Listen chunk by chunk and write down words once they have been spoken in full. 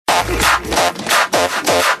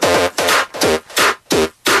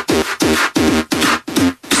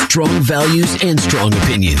Strong values and strong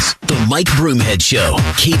opinions. The Mike Broomhead Show.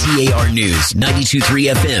 KTAR News,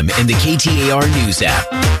 92.3 FM, and the KTAR News app.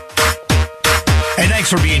 Hey, thanks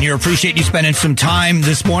for being here. Appreciate you spending some time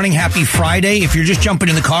this morning. Happy Friday. If you're just jumping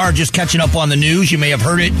in the car, just catching up on the news, you may have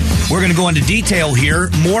heard it. We're going to go into detail here.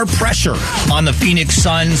 More pressure on the Phoenix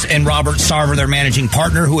Suns and Robert Sarver, their managing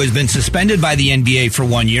partner, who has been suspended by the NBA for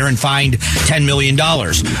 1 year and fined $10 million.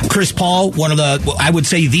 Chris Paul, one of the, I would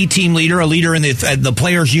say, the team leader, a leader in the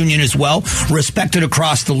players' union as well, respected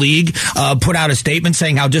across the league, put out a statement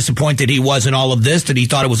saying how disappointed he was in all of this, that he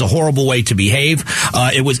thought it was a horrible way to behave.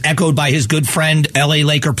 It was echoed by his good friend, L.A.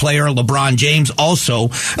 Laker player LeBron James, also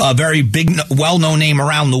a very big, well-known name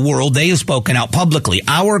around the world. They have spoken out publicly.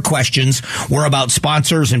 Our questions were about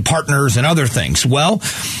sponsors and partners and other things. Well,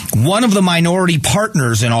 one of the minority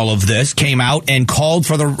partners in all of this came out and called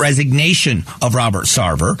for the resignation of Robert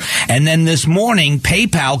Sarver. And then this morning,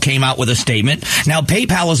 PayPal came out with a statement. Now,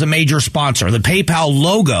 PayPal is a major sponsor. The PayPal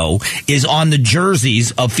logo is on the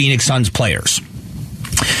jerseys of Phoenix Suns players.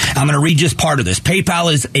 I'm going to read just part of this.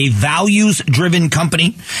 PayPal is a values-driven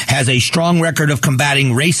company, has a strong record of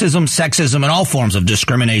combating racism, sexism, and all forms of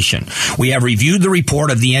discrimination. We have reviewed the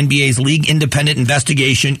report of the NBA's league independent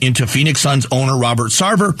investigation into Phoenix Suns owner Robert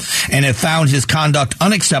Sarver and have found his conduct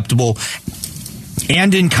unacceptable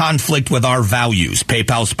and in conflict with our values.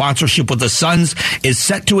 PayPal's sponsorship with the Suns is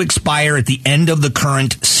set to expire at the end of the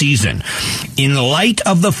current season. In light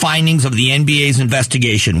of the findings of the NBA's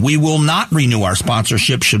investigation, we will not renew our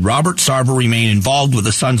sponsorship should Robert Sarver remain involved with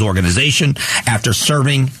the Suns organization after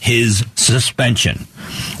serving his suspension.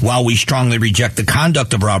 While we strongly reject the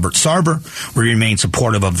conduct of Robert Sarver, we remain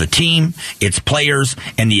supportive of the team, its players,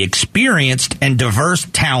 and the experienced and diverse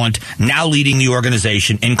talent now leading the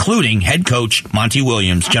organization, including head coach Monty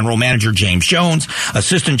Williams, general manager James Jones,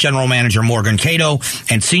 assistant general manager Morgan Cato,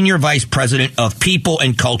 and senior vice president of people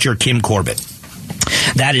and culture Kim Corbett.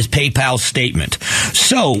 That is PayPal's statement.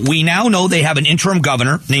 So we now know they have an interim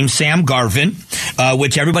governor named Sam Garvin,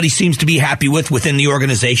 which everybody seems to be happy with within the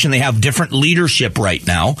organization. They have different leadership right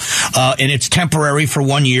now, and it's temporary for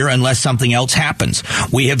 1 year unless something else happens.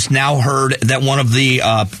 We have now heard that one of the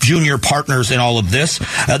junior partners in all of this,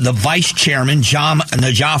 the vice chairman, John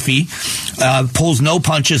Najafi, pulls no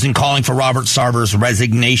punches in calling for Robert Sarver's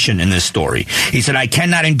resignation in this story. He said, "I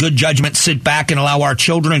cannot in good judgment sit back and allow our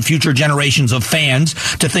children and future generations of fans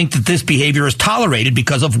to think that this behavior is tolerated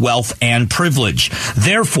because of wealth and privilege.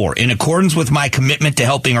 Therefore, in accordance with my commitment to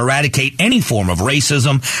helping eradicate any form of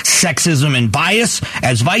racism, sexism, and bias,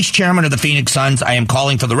 as vice chairman of the Phoenix Suns, I am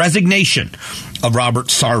calling for the resignation of Robert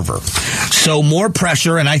Sarver." So more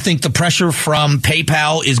pressure, and I think the pressure from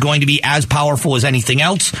PayPal is going to be as powerful as anything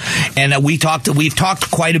else. And we've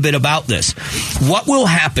talked quite a bit about this. What will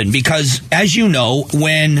happen? Because as you know,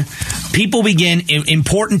 when people begin,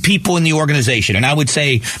 important people in the organization, and I would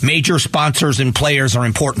say major sponsors and players are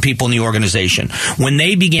important people in the organization, when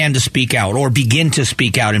they begin to speak out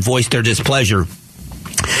and voice their displeasure,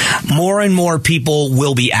 more and more people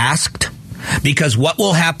will be asked. Because what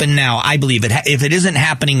will happen now, I believe, if it isn't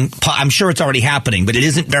happening, I'm sure it's already happening, but it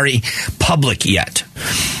isn't very public yet,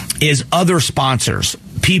 is other sponsors.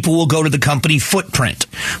 People will go to the company Footprint,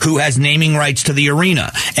 who has naming rights to the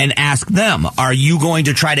arena, and ask them, are you going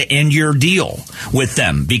to try to end your deal with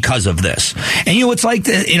them because of this? And, it's like,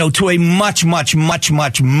 to a much, much, much,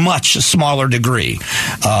 much, much smaller degree.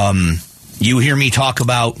 You hear me talk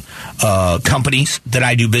about companies that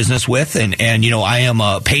I do business with, and I am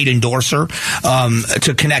a paid endorser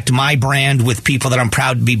to connect my brand with people that I'm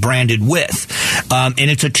proud to be branded with. And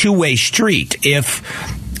it's a two-way street.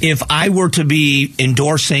 If I were to be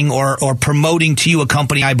endorsing or promoting to you a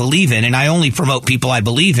company I believe in, and I only promote people I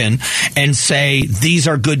believe in, and say these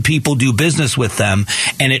are good people, do business with them,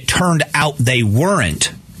 and it turned out they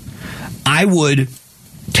weren't, I would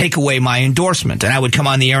take away my endorsement, and I would come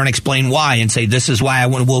on the air and explain why and say this is why I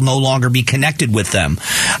will no longer be connected with them,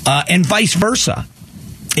 and vice versa.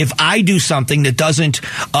 If I do something that doesn't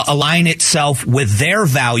align itself with their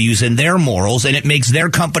values and their morals, and it makes their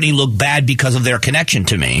company look bad because of their connection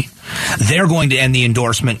to me, they're going to end the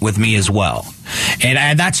endorsement with me as well.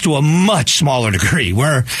 And that's to a much smaller degree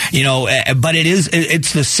but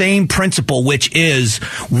it's the same principle, which is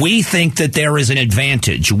we think that there is an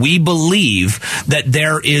advantage. We believe that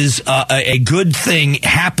there is a good thing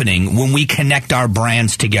happening when we connect our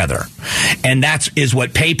brands together. And that is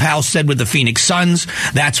what PayPal said with the Phoenix Suns.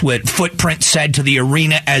 That's what Footprint said to the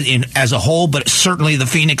arena as a whole, but certainly the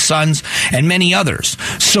Phoenix Suns and many others.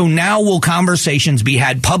 So now will conversations be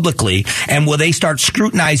had publicly, and will they start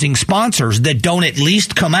scrutinizing sponsors that don't at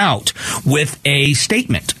least come out with a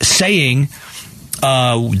statement saying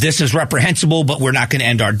this is reprehensible, but we're not going to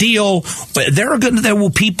end our deal. But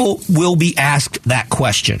people will be asked that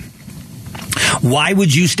question. Why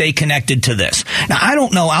would you stay connected to this? Now, I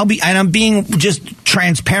don't know. I'm being just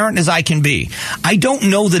transparent as I can be. I don't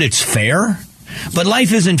know that it's fair, but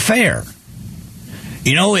life isn't fair.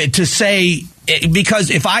 To say, because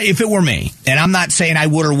if it were me, and I'm not saying I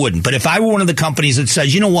would or wouldn't, but if I were one of the companies that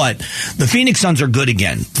says, you know what, the Phoenix Suns are good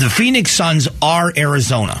again. The Phoenix Suns are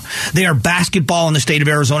Arizona. They are basketball in the state of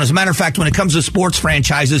Arizona. As a matter of fact, when it comes to sports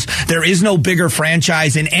franchises, there is no bigger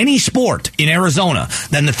franchise in any sport in Arizona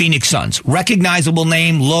than the Phoenix Suns. Recognizable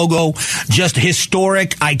name, logo, just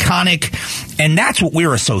historic, iconic, and that's what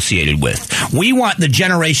we're associated with. We want the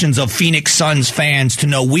generations of Phoenix Suns fans to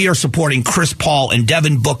know we are supporting Chris Paul and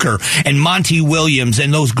Devin Booker and Monty Williams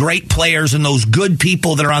and those great players and those good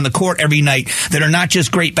people that are on the court every night that are not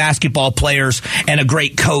just great basketball players and a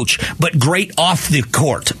great coach, but great off the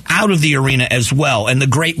court, out of the arena as well, and the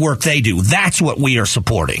great work they do. That's what we are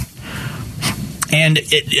supporting. And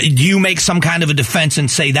you make some kind of a defense and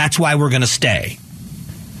say that's why we're going to stay.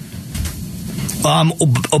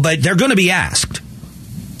 But they're going to be asked.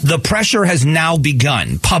 The pressure has now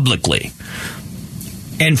begun publicly.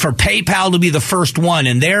 And for PayPal to be the first one,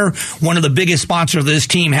 and they're one of the biggest sponsors of this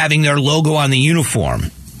team having their logo on the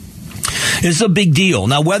uniform, it's a big deal.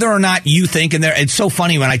 Now, whether or not you think, and it's so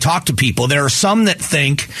funny when I talk to people, there are some that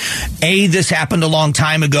think, this happened a long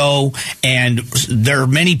time ago, and there are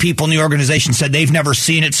many people in the organization said they've never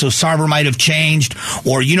seen it, so Sarver might have changed,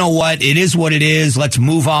 or you know what, it is what it is, let's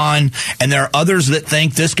move on. And there are others that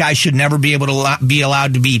think this guy should never be able to be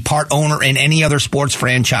allowed to be part owner in any other sports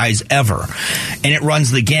franchise ever. And it runs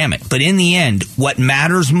the gamut. But in the end, what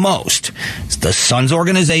matters most is the Suns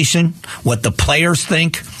organization, what the players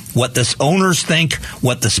think, what the owners think,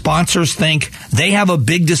 what the sponsors think. They have a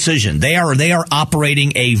big decision. They are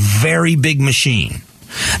operating a very big machine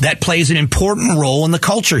that plays an important role in the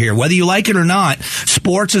culture here. Whether you like it or not,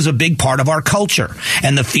 sports is a big part of our culture.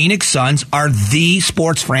 And the Phoenix Suns are the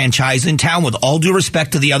sports franchise in town. With all due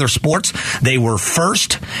respect to the other sports, they were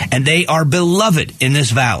first, and they are beloved in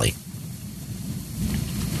this valley.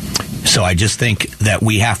 So I just think that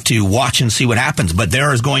we have to watch and see what happens. But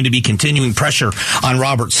there is going to be continuing pressure on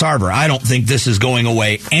Robert Sarver. I don't think this is going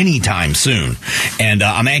away anytime soon. And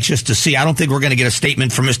I'm anxious to see. I don't think we're going to get a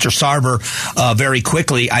statement from Mr. Sarver very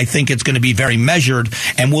quickly. I think it's going to be very measured.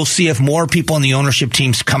 And we'll see if more people in the ownership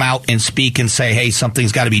teams come out and speak and say, hey,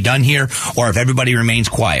 something's got to be done here, or if everybody remains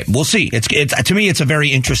quiet. We'll see. To me, it's a very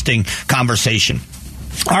interesting conversation.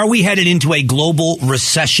 Are we headed into a global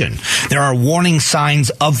recession? There are warning signs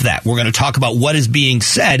of that. We're going to talk about what is being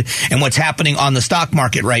said and what's happening on the stock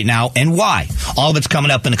market right now and why. All of it's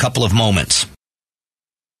coming up in a couple of moments.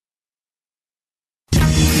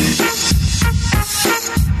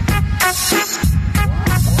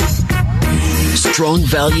 Strong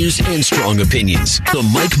values and strong opinions. The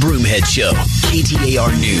Mike Broomhead Show.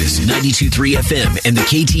 KTAR News, 92.3 FM, and the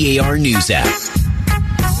KTAR News app.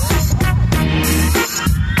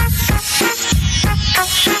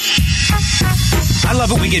 I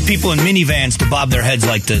love it we get people in minivans to bob their heads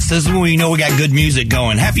like this. This is when we know we got good music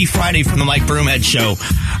going. Happy Friday from the Mike Broomhead Show.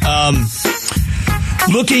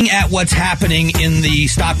 Looking at what's happening in the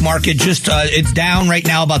stock market, it's down right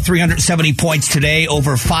now about 370 points today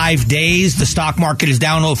over 5 days. The stock market is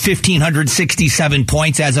down 1,567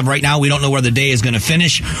 points as of right now. We don't know where the day is going to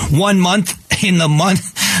finish. 1 month,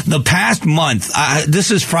 the past month, this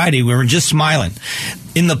is Friday. We were just smiling.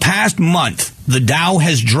 In the past month, the Dow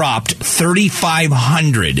has dropped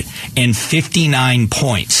 3,559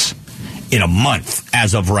 points in a month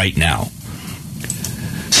as of right now.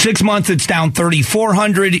 6 months, it's down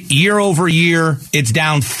 3,400. Year over year, it's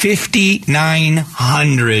down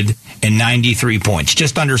 5,993 points,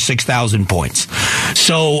 just under 6,000 points.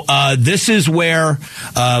 So this is where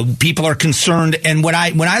people are concerned. And when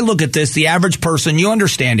I look at this, the average person, you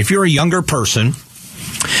understand, if you're a younger person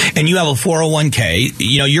and you have a 401k,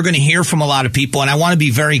 you're going to hear from a lot of people. And I want to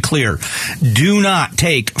be very clear. Do not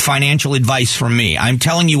take financial advice from me. I'm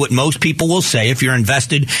telling you what most people will say. If you're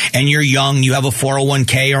invested and you're young, you have a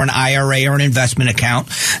 401k or an IRA or an investment account.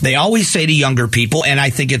 They always say to younger people, and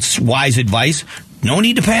I think it's wise advice, no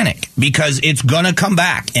need to panic because it's going to come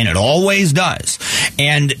back, and it always does.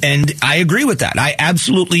 And I agree with that. I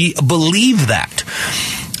absolutely believe that.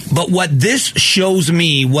 But what this shows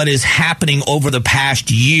me, what is happening over the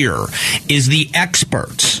past year, is the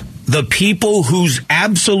experts, the people whose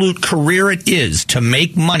absolute career it is to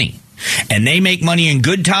make money. And they make money in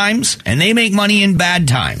good times, and they make money in bad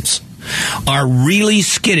times. are really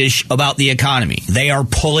skittish about the economy. They are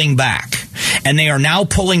pulling back. And they are now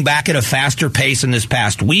pulling back at a faster pace in this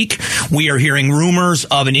past week. We are hearing rumors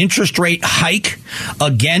of an interest rate hike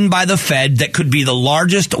again by the Fed that could be the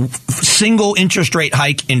largest single interest rate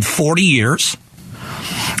hike in 40 years.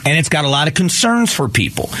 And it's got a lot of concerns for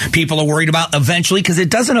people. People are worried about eventually, because it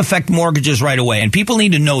doesn't affect mortgages right away. And people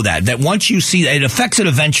need to know that once you see that, it affects it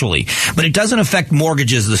eventually, but it doesn't affect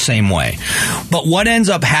mortgages the same way. But what ends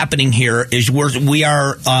up happening here is we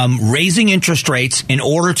are raising interest rates in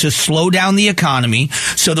order to slow down the economy,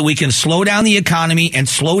 so that we can slow down the economy and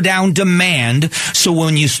slow down demand. So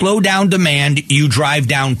when you slow down demand, you drive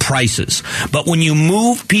down prices. But when you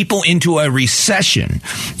move people into a recession,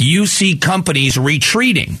 you see companies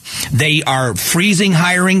retreating. They are freezing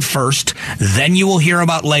hiring first, then you will hear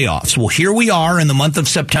about layoffs. Well, here we are in the month of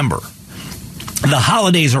September. The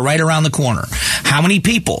holidays are right around the corner. How many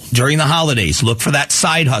people during the holidays look for that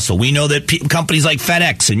side hustle? We know that companies like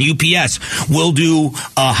FedEx and UPS will do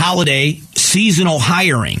holiday seasonal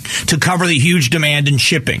hiring to cover the huge demand in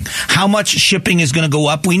shipping. How much shipping is going to go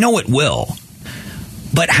up? We know it will.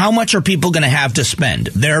 But how much are people going to have to spend?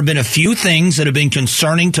 There have been a few things that have been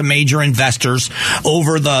concerning to major investors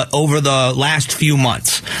over the last few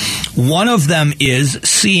months. One of them is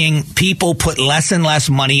seeing people put less and less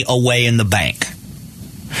money away in the bank.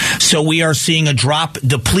 So we are seeing a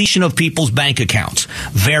depletion of people's bank accounts.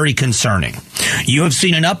 Very concerning. You have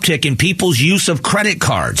seen an uptick in people's use of credit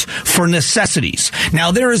cards for necessities.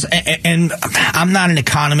 Now and I'm not an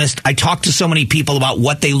economist. I talk to so many people about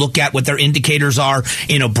what they look at, what their indicators are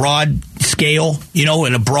in a broad scale,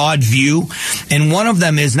 in a broad view. And one of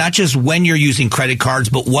them is not just when you're using credit cards,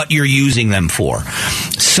 but what you're using them for.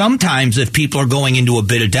 Sometimes if people are going into a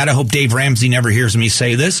bit of debt, I hope Dave Ramsey never hears me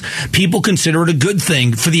say this, people consider it a good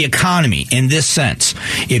thing for the economy in this sense.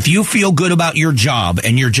 If you feel good about your job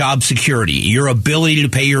and your job security, your ability to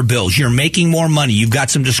pay your bills, you're making more money, you've got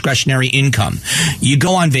some discretionary income, you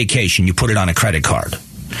go on vacation, you put it on a credit card.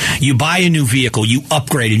 You buy a new vehicle, you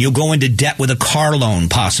upgrade, and you'll go into debt with a car loan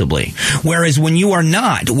possibly. Whereas when you are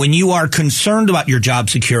not, when you are concerned about your job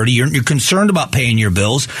security, you're concerned about paying your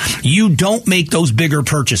bills, you don't make those bigger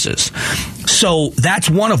purchases. So that's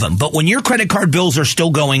one of them. But when your credit card bills are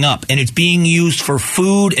still going up and it's being used for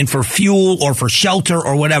food and for fuel or for shelter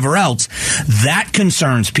or whatever else, that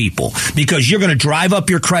concerns people because you're going to drive up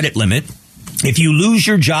your credit limit. If you lose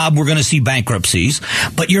your job, we're going to see bankruptcies,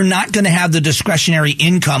 but you're not going to have the discretionary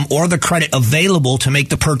income or the credit available to make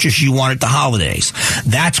the purchase you want at the holidays.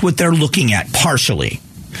 That's what they're looking at partially.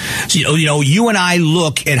 So, you and I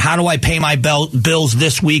look at how do I pay my bills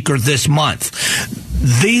this week or this month.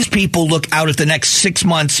 These people look out at the next 6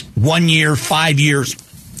 months, 1 year, 5 years,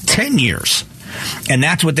 10 years, and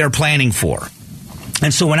that's what they're planning for.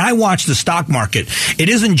 And so when I watch the stock market, it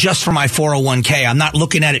isn't just for my 401k. I'm not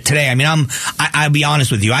looking at it today. I mean, I'll be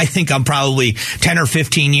honest with you. I think I'm probably 10 or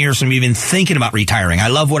 15 years from even thinking about retiring. I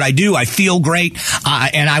love what I do. I feel great.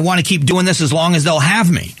 And I want to keep doing this as long as they'll have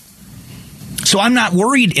me. So I'm not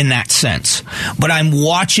worried in that sense, but I'm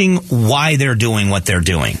watching why they're doing what they're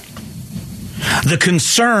doing. The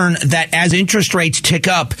concern that as interest rates tick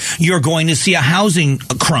up, you're going to see a housing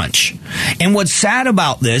crunch. And what's sad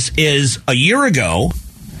about this is a year ago,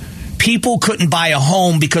 people couldn't buy a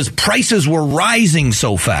home because prices were rising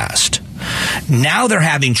so fast. Now they're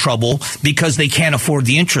having trouble because they can't afford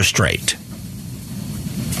the interest rate.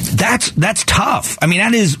 That's tough. I mean,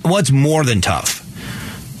 that is what's more than tough.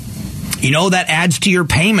 That adds to your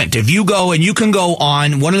payment. If you go, and you can go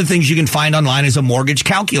on, one of the things you can find online is a mortgage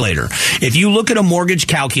calculator. If you look at a mortgage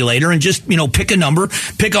calculator and just, pick a number,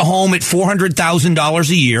 pick a home at $400,000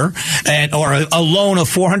 a year, or a loan of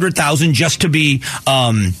 $400,000 just to be,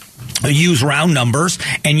 use round numbers,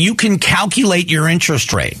 and you can calculate your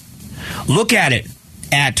interest rate. Look at it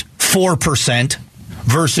at 4%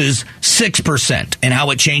 versus 6% and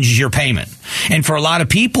how it changes your payment. And for a lot of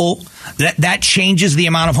people, that changes the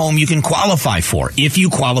amount of home you can qualify for, if you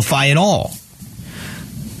qualify at all.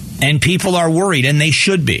 And people are worried, and they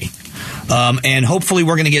should be. And hopefully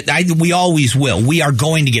we're going to we always will. We are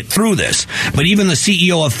going to get through this. But even the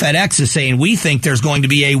CEO of FedEx is saying we think there's going to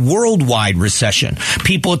be a worldwide recession.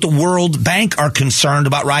 People at the World Bank are concerned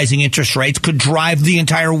about rising interest rates could drive the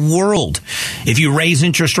entire world. If you raise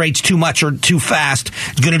interest rates too much or too fast,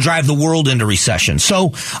 it's going to drive the world into recession.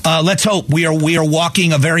 So let's hope. We are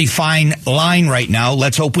walking a very fine line right now.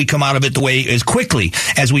 Let's hope we come out of it as quickly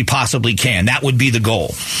as we possibly can. That would be the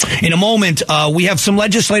goal. In a moment, we have some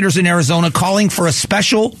legislators in Arizona calling for a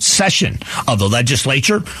special session of the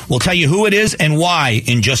legislature. We'll tell you who it is and why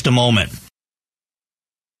in just a moment.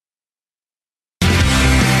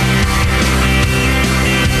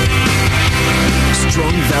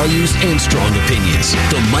 values and strong opinions.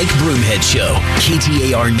 The Mike Broomhead Show.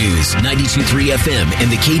 KTAR News, 92.3 FM, and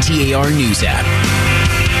the KTAR News app.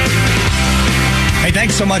 Hey,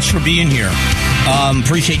 thanks so much for being here.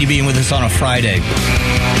 Appreciate you being with us on a Friday.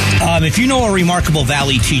 If you know a remarkable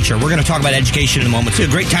Valley teacher, we're going to talk about education in a moment. It's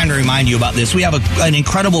a great time to remind you about this. We have an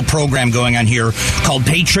incredible program going on here called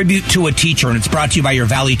Pay Tribute to a Teacher, and it's brought to you by your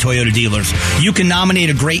Valley Toyota dealers. You can nominate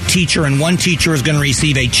a great teacher, and one teacher is going to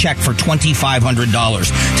receive a check for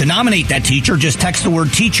 $2,500. To nominate that teacher, just text the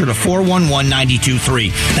word teacher to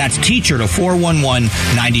 411-923. That's teacher to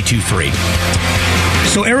 411-923.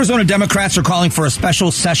 So Arizona Democrats are calling for a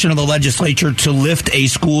special session of the legislature to lift a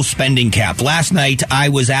school spending cap. Last night, I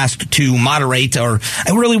was asked to moderate, or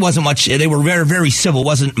it really wasn't much. They were very, very civil. It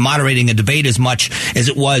wasn't moderating a debate as much as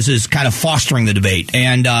it was as kind of fostering the debate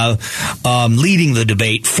and leading the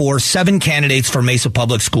debate for 7 candidates for Mesa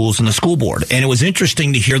Public Schools and the school board. And it was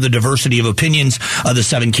interesting to hear the diversity of opinions of the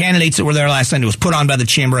 7 candidates that were there last night. It was put on by the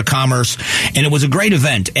Chamber of Commerce, and it was a great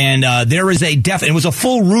event. And there is it was a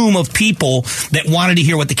full room of people that wanted to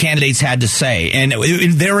hear what the candidates had to say. And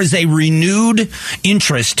there is a renewed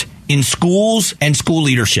interest in schools and school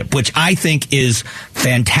leadership, which I think is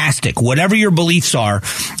fantastic. Whatever your beliefs are,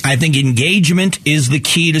 I think engagement is the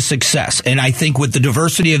key to success. And I think with the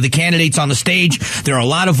diversity of the candidates on the stage, there are a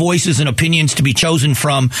lot of voices and opinions to be chosen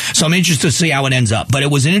from. So I'm interested to see how it ends up. But it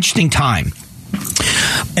was an interesting time.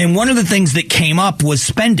 And one of the things that came up was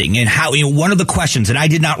spending, and how, one of the questions, and I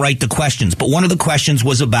did not write the questions, but one of the questions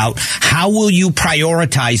was about how will you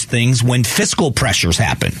prioritize things when fiscal pressures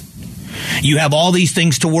happen? You have all these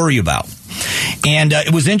things to worry about. And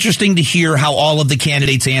it was interesting to hear how all of the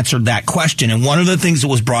candidates answered that question. And one of the things that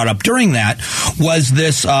was brought up during that was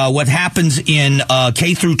this, what happens in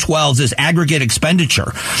K through 12 is aggregate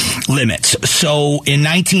expenditure limits. So in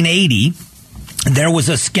 1980, there was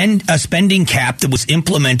a spending cap that was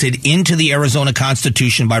implemented into the Arizona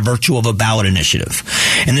Constitution by virtue of a ballot initiative.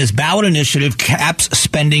 And this ballot initiative caps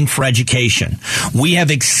spending for education. We have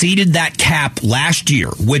exceeded that cap last year,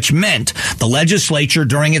 which meant the legislature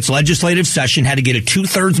during its legislative session had to get a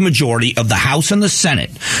 2/3 majority of the House and the Senate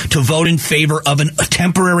to vote in favor of a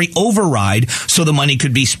temporary override so the money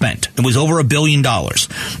could be spent. It was over $1 billion.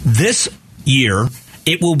 This year,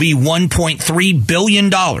 it will be $1.3 billion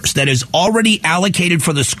that is already allocated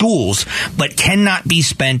for the schools, but cannot be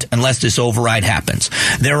spent unless this override happens.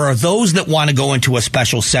 There are those that want to go into a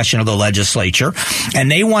special session of the legislature, and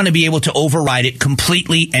they want to be able to override it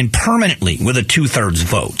completely and permanently with a 2/3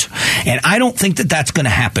 vote. And I don't think that that's going to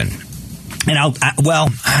happen. And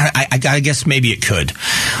I guess maybe it could.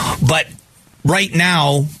 But right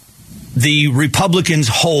now, the Republicans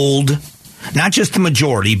hold not just the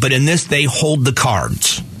majority, but in this, they hold the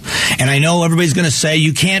cards. And I know everybody's going to say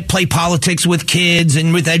you can't play politics with kids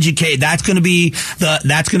and with educate. That's going to be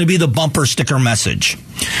the bumper sticker message.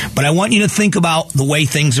 But I want you to think about the way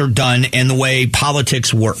things are done and the way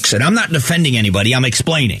politics works. And I'm not defending anybody. I'm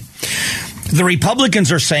explaining. The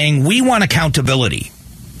Republicans are saying we want accountability.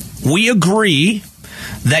 We agree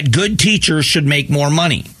that good teachers should make more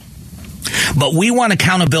money. But we want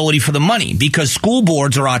accountability for the money because school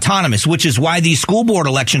boards are autonomous, which is why these school board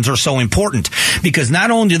elections are so important. Because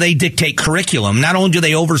not only do they dictate curriculum, not only do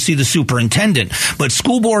they oversee the superintendent, but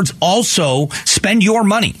school boards also spend your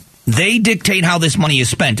money. They dictate how this money is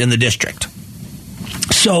spent in the district.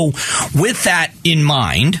 So with that in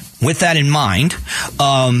mind,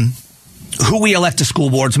 who we elect to school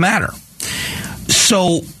boards matter.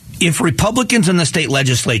 So if Republicans in the state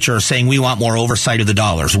legislature are saying we want more oversight of the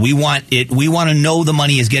dollars, we want to know the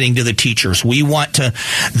money is getting to the teachers.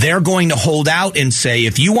 They're going to hold out and say,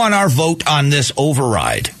 if you want our vote on this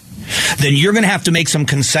override, then you're going to have to make some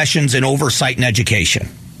concessions in oversight and education.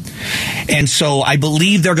 And so I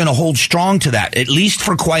believe they're going to hold strong to that, at least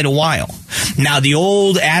for quite a while. Now, the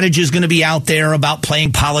old adage is going to be out there about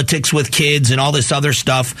playing politics with kids and all this other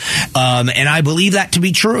stuff. And I believe that to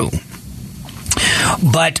be true.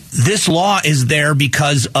 But this law is there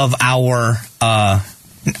because of our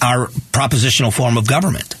propositional form of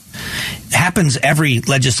government. It happens every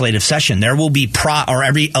legislative session. There will be or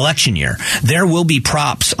every election year. There will be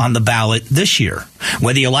props on the ballot this year.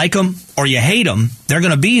 Whether you like them or you hate them, they're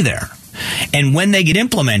going to be there. And when they get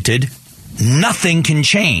implemented, nothing can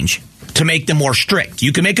change to make them more strict.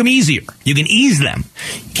 You can make them easier. You can ease them.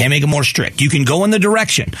 You can't make them more strict. You can go in the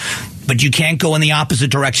direction, but you can't go in the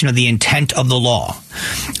opposite direction of the intent of the law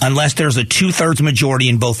unless there's a 2/3 majority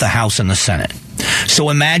in both the House and the Senate. So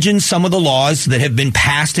imagine some of the laws that have been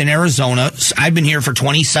passed in Arizona. I've been here for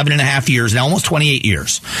 27 and a half years, now almost 28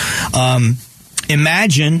 years.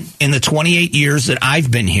 Imagine in the 28 years that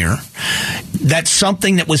I've been here, that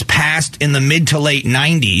something that was passed in the mid to late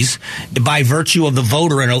 90s by virtue of the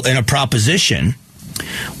voter in a proposition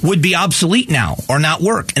would be obsolete now or not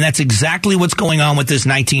work. And that's exactly what's going on with this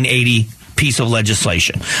 1980 piece of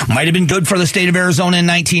legislation. Might have been good for the state of Arizona in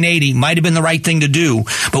 1980, might have been the right thing to do,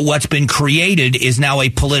 but what's been created is now a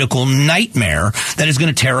political nightmare that is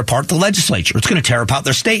going to tear apart the legislature. It's going to tear apart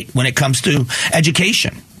their state when it comes to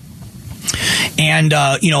education. And,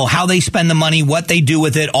 how they spend the money, what they do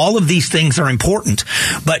with it, all of these things are important.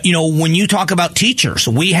 But, when you talk about teachers,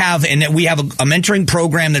 we have a mentoring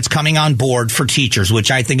program that's coming on board for teachers,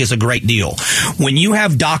 which I think is a great deal. When you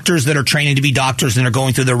have doctors that are training to be doctors and are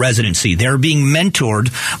going through their residency, they're being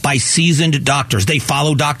mentored by seasoned doctors. They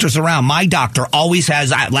follow doctors around. My doctor always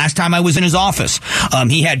has, last time I was in his office,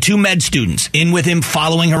 he had 2 med students in with him,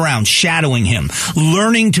 following around, shadowing him,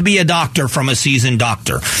 learning to be a doctor from a seasoned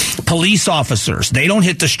doctor. Police officers, they don't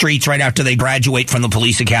hit the streets right after they graduate from the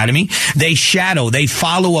police academy. They shadow, they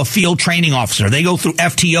follow a field training officer. They go through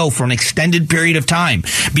FTO for an extended period of time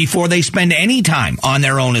before they spend any time on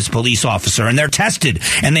their own as police officer. And they're tested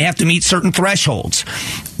and they have to meet certain thresholds.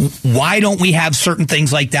 Why don't we have certain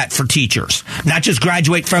things like that for teachers? Not just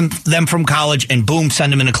graduate from college and boom,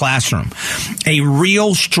 send them in a classroom. A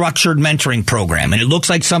real structured mentoring program. And it looks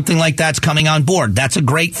like something like that's coming on board. That's a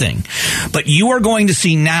great thing. But you are going to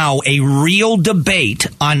see now a real debate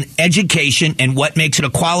on education and what makes it a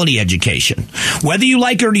quality education. Whether you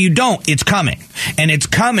like it or you don't, it's coming. And it's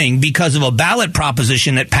coming because of a ballot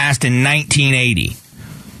proposition that passed in 1980.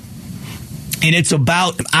 And it's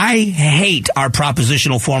about, I hate our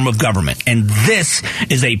propositional form of government. And this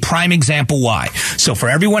is a prime example why. So for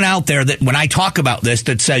everyone out there that when I talk about this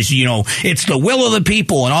that says, it's the will of the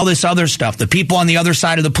people and all this other stuff, the people on the other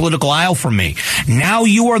side of the political aisle from me, now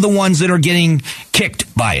you are the ones that are getting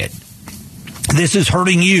kicked by it. This is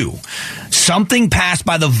hurting you. Something passed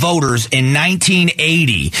by the voters in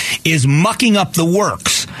 1980 is mucking up the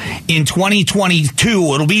works in 2022.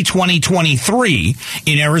 It'll be 2023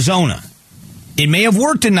 in Arizona. It may have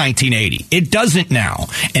worked in 1980. It doesn't now.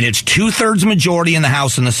 And it's 2/3 majority in the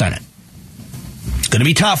House and the Senate. It's going to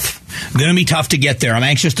be tough. Going to be tough to get there. I'm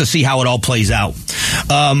anxious to see how it all plays out.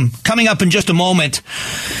 Coming up in just a moment,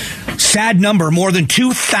 sad number, more than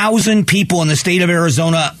 2,000 people in the state of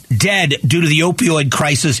Arizona dead due to the opioid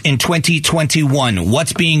crisis in 2021.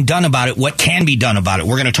 What's being done about it? What can be done about it?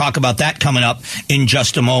 We're going to talk about that coming up in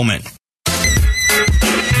just a moment.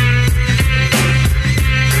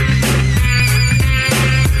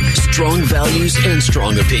 Strong values and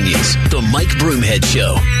strong opinions. The Mike Broomhead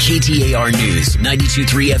Show. KTAR News,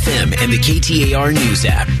 92.3 FM, and the KTAR News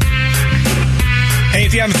app. Hey,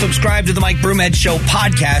 if you haven't subscribed to the Mike Broomhead Show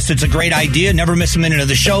podcast, it's a great idea. Never miss a minute of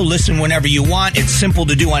the show. Listen whenever you want. It's simple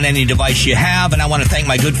to do on any device you have. And I want to thank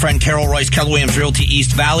my good friend Carol Royce, Keller Williams Realty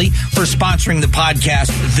East Valley, for sponsoring the podcast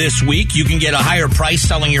this week. You can get a higher price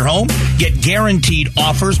selling your home. Get guaranteed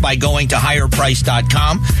offers by going to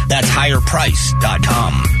higherprice.com. That's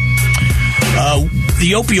higherprice.com.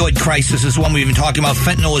 The opioid crisis is one we've been talking about.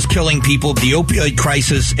 Fentanyl is killing people. The opioid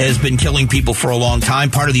crisis has been killing people for a long time.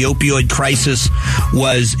 Part of the opioid crisis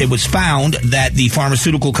was it was found that the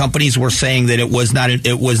pharmaceutical companies were saying that it was not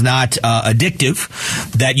addictive,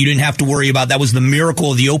 that you didn't have to worry about. That was the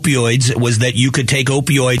miracle of the opioids, was that you could take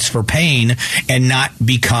opioids for pain and not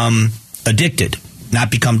become addicted, not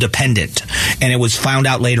become dependent. And it was found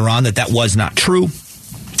out later on that that was not true.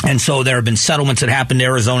 And so there have been settlements that happened.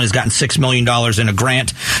 Arizona has gotten $6 million in a grant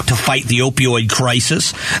to fight the opioid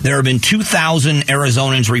crisis. There have been 2,000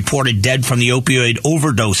 Arizonans reported dead from the opioid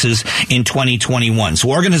overdoses in 2021. So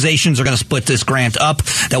organizations are going to split this grant up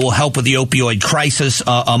that will help with the opioid crisis.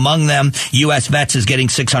 Among them, U.S. Vets is getting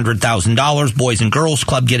 $600,000. Boys and Girls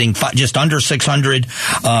Club getting just under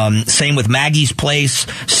 $600,000. Same with Maggie's Place.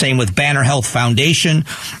 Same with Banner Health Foundation.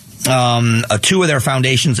 2 of their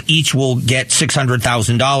foundations each will get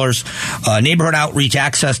 $600,000. Neighborhood Outreach,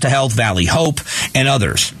 Access to Health, Valley Hope, and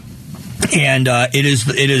others. And it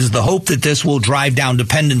is the hope that this will drive down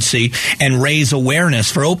dependency and raise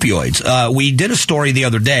awareness for opioids. We did a story the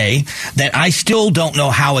other day that I still don't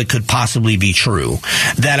know how it could possibly be true,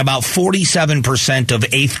 that about 47% of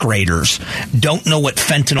 8th graders don't know what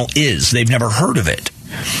fentanyl is. They've never heard of it.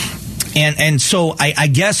 And so I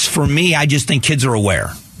guess for me, I just think kids are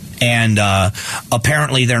aware. And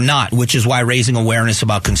apparently they're not, which is why raising awareness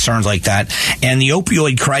about concerns like that. And the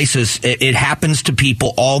opioid crisis, it happens to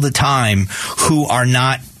people all the time who are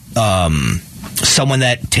not someone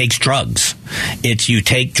that takes drugs. It's you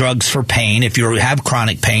take drugs for pain if you have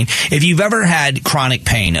chronic pain. If you've ever had chronic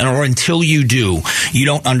pain, or until you do, you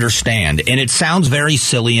don't understand. And it sounds very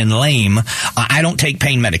silly and lame. I don't take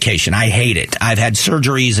pain medication. I hate it. I've had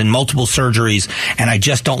surgeries and multiple surgeries, and I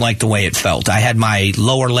just don't like the way it felt. I had my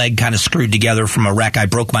lower leg kind of screwed together from a wreck. I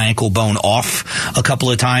broke my ankle bone off a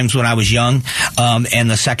couple of times when I was young. And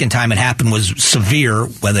the second time it happened was severe.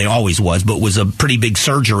 Well, they always was, but it was a pretty big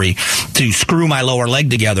surgery to screw my lower leg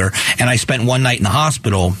together. And I spent one night in the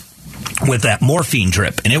hospital with that morphine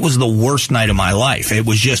drip, and it was the worst night of my life. It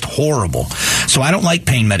was just horrible. So I don't like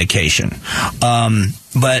pain medication.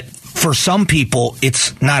 But for some people,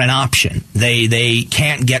 it's not an option. They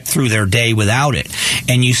can't get through their day without it.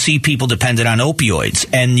 And you see people dependent on opioids,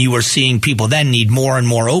 and you are seeing people then need more and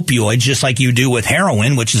more opioids, just like you do with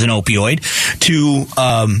heroin, which is an opioid,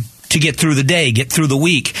 to get through the day, get through the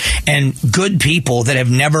week. And good people that have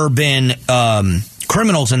never been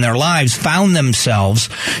criminals in their lives found themselves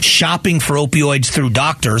shopping for opioids through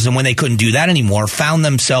doctors, and when they couldn't do that anymore, found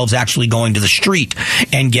themselves actually going to the street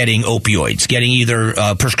and getting opioids, getting either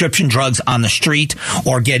prescription drugs on the street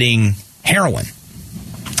or getting heroin.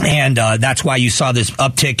 And that's why you saw this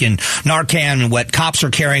uptick in Narcan and what cops are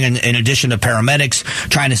carrying in addition to paramedics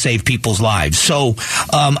trying to save people's lives. So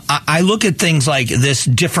I look at things like this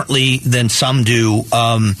differently than some do.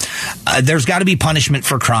 There's got to be punishment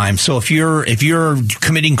for crime. So if you're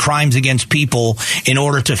committing crimes against people in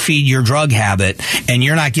order to feed your drug habit and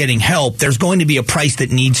you're not getting help, there's going to be a price that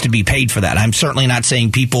needs to be paid for that. I'm certainly not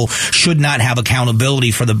saying people should not have accountability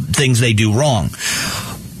for the things they do wrong.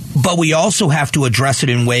 But we also have to address it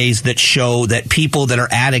in ways that show that people that are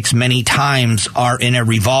addicts many times are in a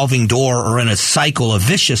revolving door or in a cycle, a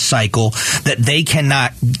vicious cycle, that they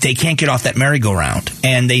can't get off that merry-go-round,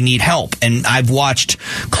 and they need help. And I've watched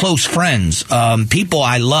close friends, people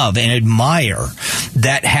I love and admire,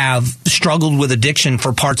 that have struggled with addiction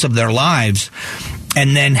for parts of their lives,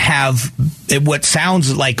 and then have what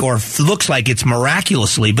sounds like or looks like it's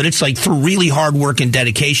miraculously, but it's like through really hard work and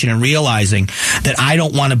dedication and realizing that I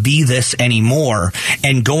don't want to be this anymore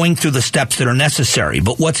and going through the steps that are necessary.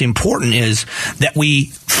 But what's important is that we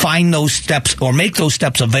find those steps or make those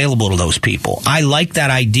steps available to those people. I like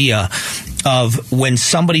that idea of when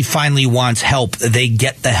somebody finally wants help, they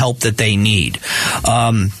get the help that they need.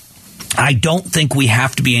 I don't think we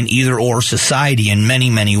have to be an either-or society in many,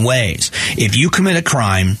 many ways. If you commit a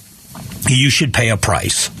crime, you should pay a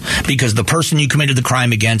price because the person you committed the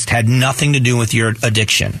crime against had nothing to do with your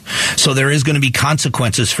addiction. So there is going to be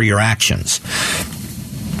consequences for your actions.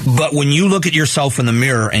 But when you look at yourself in the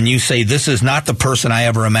mirror and you say, this is not the person I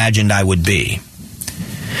ever imagined I would be,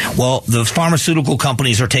 well, the pharmaceutical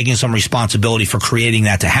companies are taking some responsibility for creating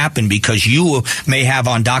that to happen because you may have,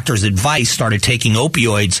 on doctor's advice, started taking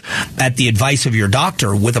opioids at the advice of your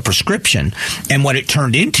doctor with a prescription, and what it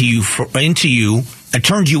turned it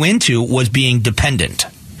turned you into was being dependent.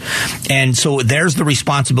 And so there's the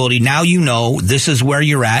responsibility. Now you know this is where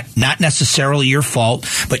you're at, not necessarily your fault,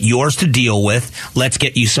 but yours to deal with. Let's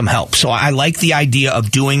get you some help. So I like the idea of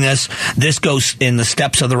doing this. This goes in the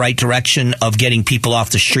steps of the right direction of getting people off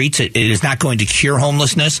the streets. It is not going to cure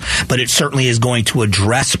homelessness, but it certainly is going to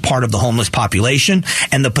address part of the homeless population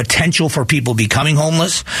and the potential for people becoming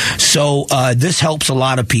homeless. So this helps a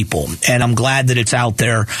lot of people, and I'm glad that it's out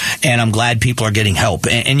there, and I'm glad people are getting help.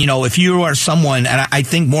 And you know, if you are someone, and I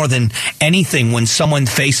think more than anything, when someone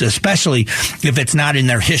faces, especially if it's not in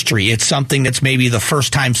their history, it's something that's maybe the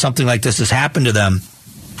first time something like this has happened to them,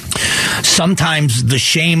 sometimes the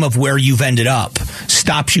shame of where you've ended up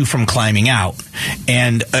stops you from climbing out.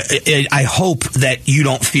 And I hope that you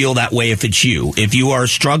don't feel that way if it's you. If you are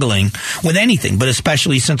struggling with anything, but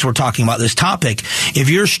especially since we're talking about this topic, if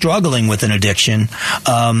you're struggling with an addiction,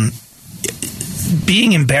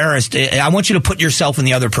 being embarrassed, I want you to put yourself in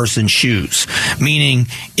the other person's shoes. Meaning,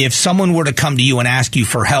 if someone were to come to you and ask you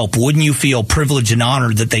for help, wouldn't you feel privileged and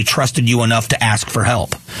honored that they trusted you enough to ask for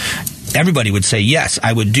help? Everybody would say, yes,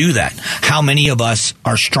 I would do that. How many of us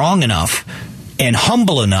are strong enough and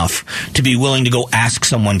humble enough to be willing to go ask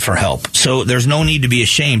someone for help? So there's no need to be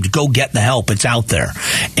ashamed. Go get the help. It's out there.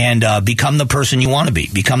 And become the person you want to be.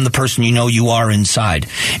 Become the person you know you are inside.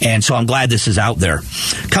 And so I'm glad this is out there.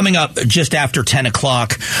 Coming up just after 10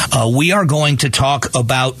 o'clock, we are going to talk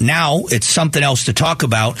about, now it's something else to talk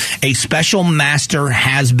about, a special master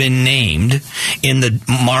has been named in the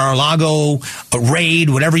Mar-a-Lago raid,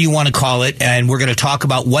 whatever you want to call it. And we're going to talk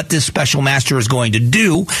about what this special master is going to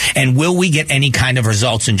do, and will we get any kind of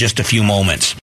results in just a few moments.